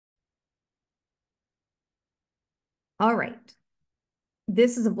All right.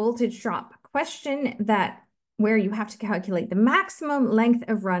 This is a voltage drop question where you have to calculate the maximum length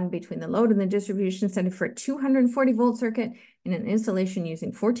of run between the load and the distribution center for a 240 volt circuit in an installation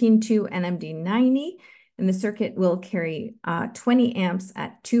using 14.2 NMD90. And the circuit will carry 20 amps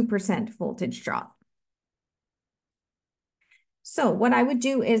at 2% voltage drop. So what I would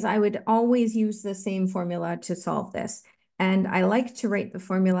do is I would always use the same formula to solve this. And I like to write the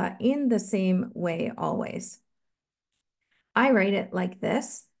formula in the same way always. I write it like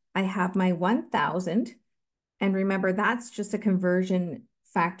this. I have my 1,000. And remember, that's just a conversion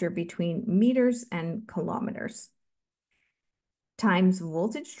factor between meters and kilometers. Times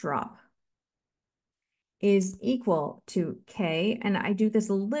voltage drop is equal to K. And I do this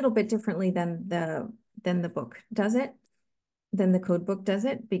a little bit differently than the book does it, than the code book does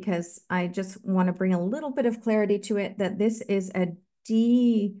it, because I just want to bring a little bit of clarity to it that this is a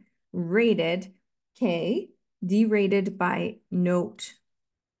derated K, derated by note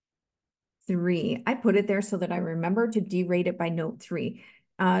 3. I put it there so that I remember to derate it by note 3,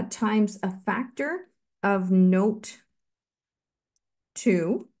 times a factor of note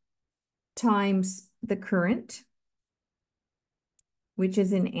 2 times the current, which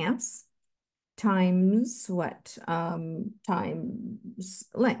is in amps, times what? Times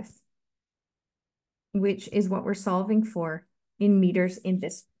length, which is what we're solving for in meters in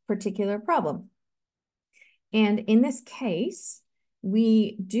this particular problem. And in this case,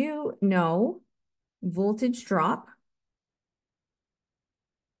 we do know voltage drop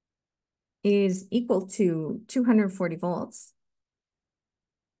is equal to 240 volts.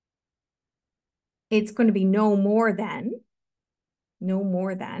 It's going to be no more than,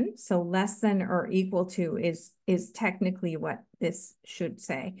 so less than or equal to is technically what this should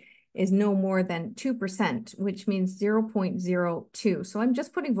say, is no more than 2%, which means 0.02. So I'm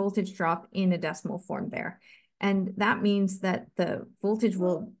just putting voltage drop in a decimal form there. And that means that the voltage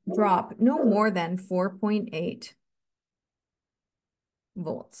will drop no more than 4.8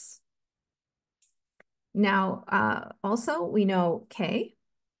 volts. Now, also we know K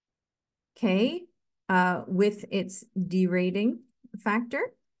with its derating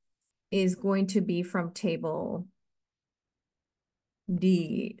factor is going to be from table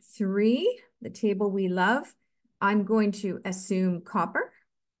D3, the table we love. I'm going to assume copper.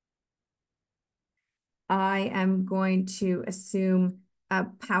 I am going to assume a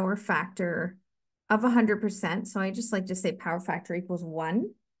power factor of 100%. So I just like to say power factor equals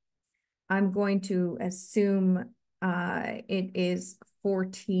 1. I'm going to assume it is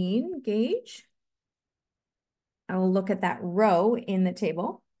 14 gauge. I will look at that row in the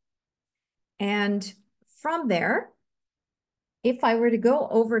table. And from there, if I were to go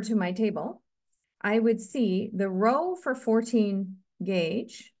over to my table, I would see the row for 14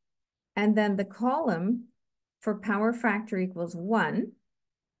 gauge, and then the column for power factor equals 1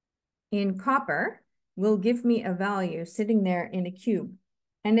 in copper will give me a value sitting there in a cube.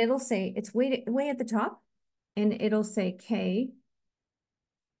 And it'll say, it's way at the top, and it'll say K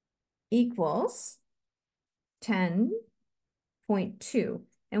equals 10.2.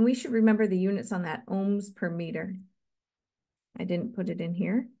 And we should remember the units on that, ohms per meter. I didn't put it in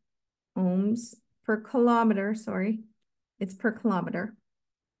here. Ohms per kilometer, sorry. It's per kilometer.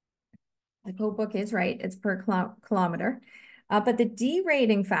 The code book is right, it's per kilometer. But the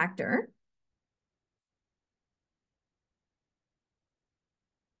derating factor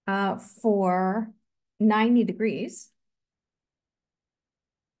for 90 degrees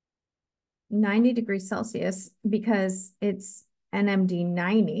Celsius, because it's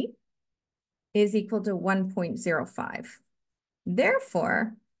NMD90, is equal to 1.05.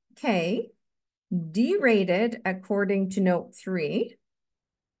 Therefore, K derated according to note 3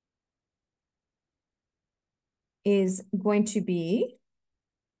 is going to be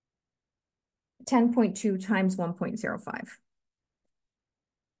 10.2 times 1.05.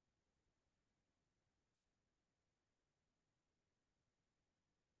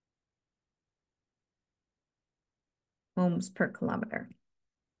 Ohms per kilometer.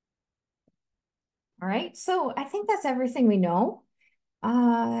 All right, so I think that's everything we know.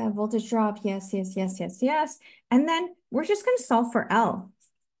 Voltage drop, yes. And then we're just going to solve for L.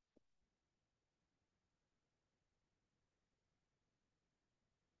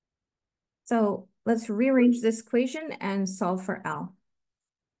 So let's rearrange this equation and solve for L.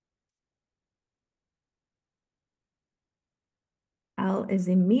 L is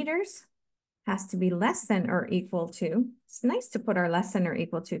in meters, has to be less than or equal to. It's nice to put our less than or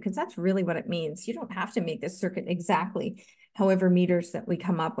equal to, because that's really what it means. You don't have to make this circuit exactly however meters that we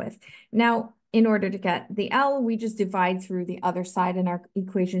come up with. Now, in order to get the L, we just divide through the other side, and our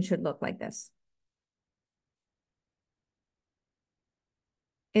equation should look like this.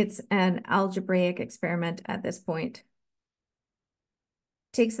 It's an algebraic experiment at this point.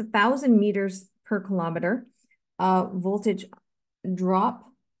 Takes 1,000 meters per kilometer. Voltage drop.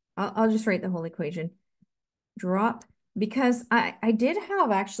 I'll just write the whole equation. Drop, because I did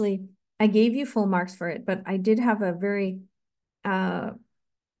have actually, I gave you full marks for it, but I did have a very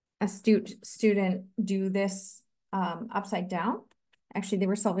astute student do this upside down. Actually, they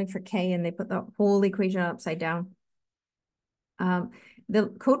were solving for K and they put the whole equation upside down.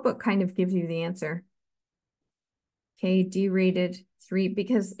 The code book kind of gives you the answer. K derated 3,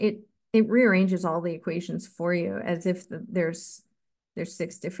 because it rearranges all the equations for you as if there's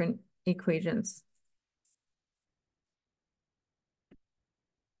 6 different equations.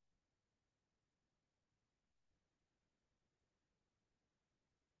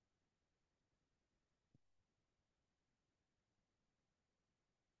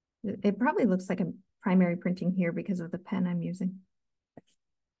 It probably looks like a primary printing here because of the pen I'm using.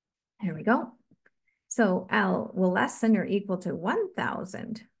 Here we go. So L will less than or equal to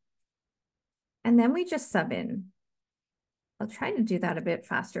 1,000. And then we just sub in. I'll try to do that a bit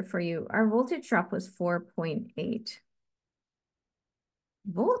faster for you. Our voltage drop was 4.8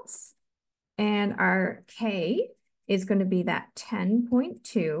 volts. And our K is going to be that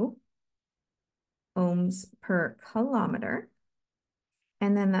 10.2 ohms per kilometer.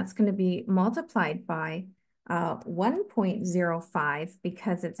 And then that's going to be multiplied by 1.05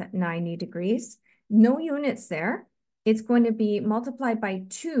 because it's at 90 degrees. No units there. It's going to be multiplied by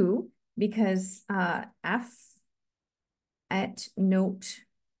 2 because F at note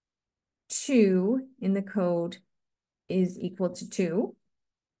 2 in the code is equal to 2.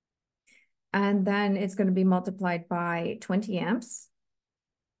 And then it's going to be multiplied by 20 amps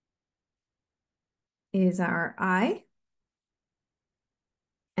is our I.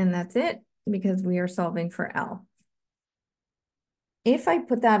 And that's it because we are solving for L. If I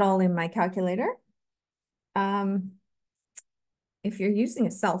put that all in my calculator, if you're using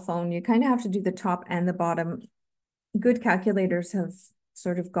a cell phone, you kind of have to do the top and the bottom. Good calculators have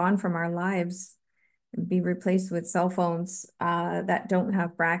sort of gone from our lives and be replaced with cell phones that don't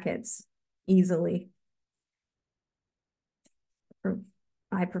have brackets easily.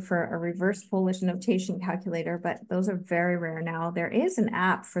 I prefer a reverse Polish notation calculator, but those are very rare now. There is an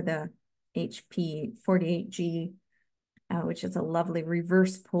app for the HP 48G, which is a lovely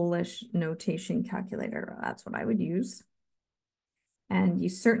reverse Polish notation calculator. That's what I would use. And you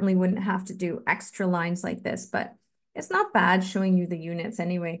certainly wouldn't have to do extra lines like this, but it's not bad showing you the units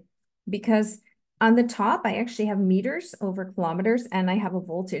anyway, because on the top, I actually have meters over kilometers and I have a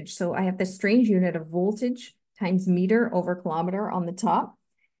voltage. So I have this strange unit of voltage times meter over kilometer on the top.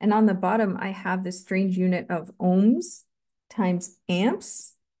 And on the bottom, I have this strange unit of ohms times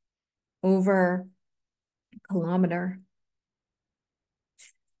amps over kilometer.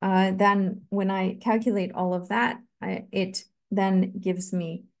 Then when I calculate all of that, it then gives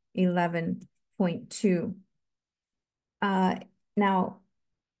me 11.2. Now,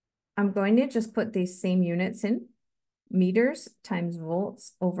 I'm going to just put these same units in. Meters times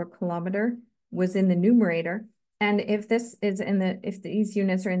volts over kilometer was in the numerator. And if this is if these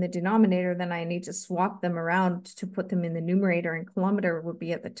units are in the denominator, then I need to swap them around to put them in the numerator, and kilometer would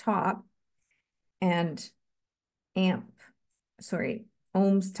be at the top. And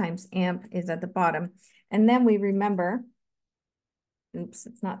ohms times amp is at the bottom. And then we remember, oops,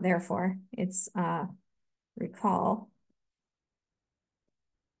 it's not therefore, it's recall.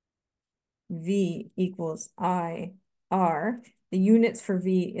 V equals I R. The units for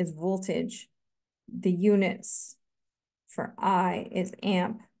V is voltage. The units for I is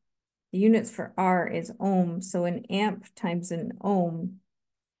amp. The units for R is ohm. So an amp times an ohm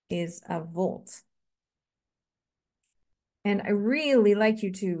is a volt. And I really like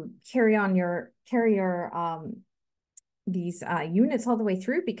you to carry your these units all the way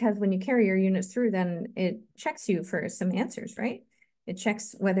through, because when you carry your units through, then it checks you for some answers, right? It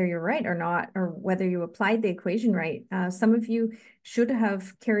checks whether you're right or not, or whether you applied the equation right. Some of you should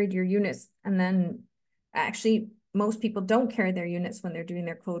have carried your units, and then actually most people don't carry their units when they're doing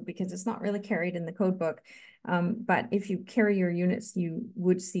their code because it's not really carried in the code book. But if you carry your units, you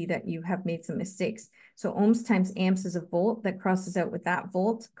would see that you have made some mistakes. So ohms times amps is a volt that crosses out with that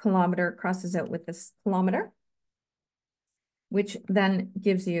volt. Kilometer crosses out with this kilometer, which then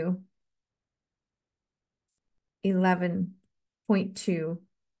gives you 11.2.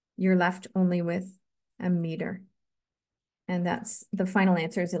 You're left only with a meter. And that's the final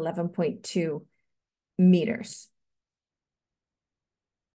answer is 11.2 meters.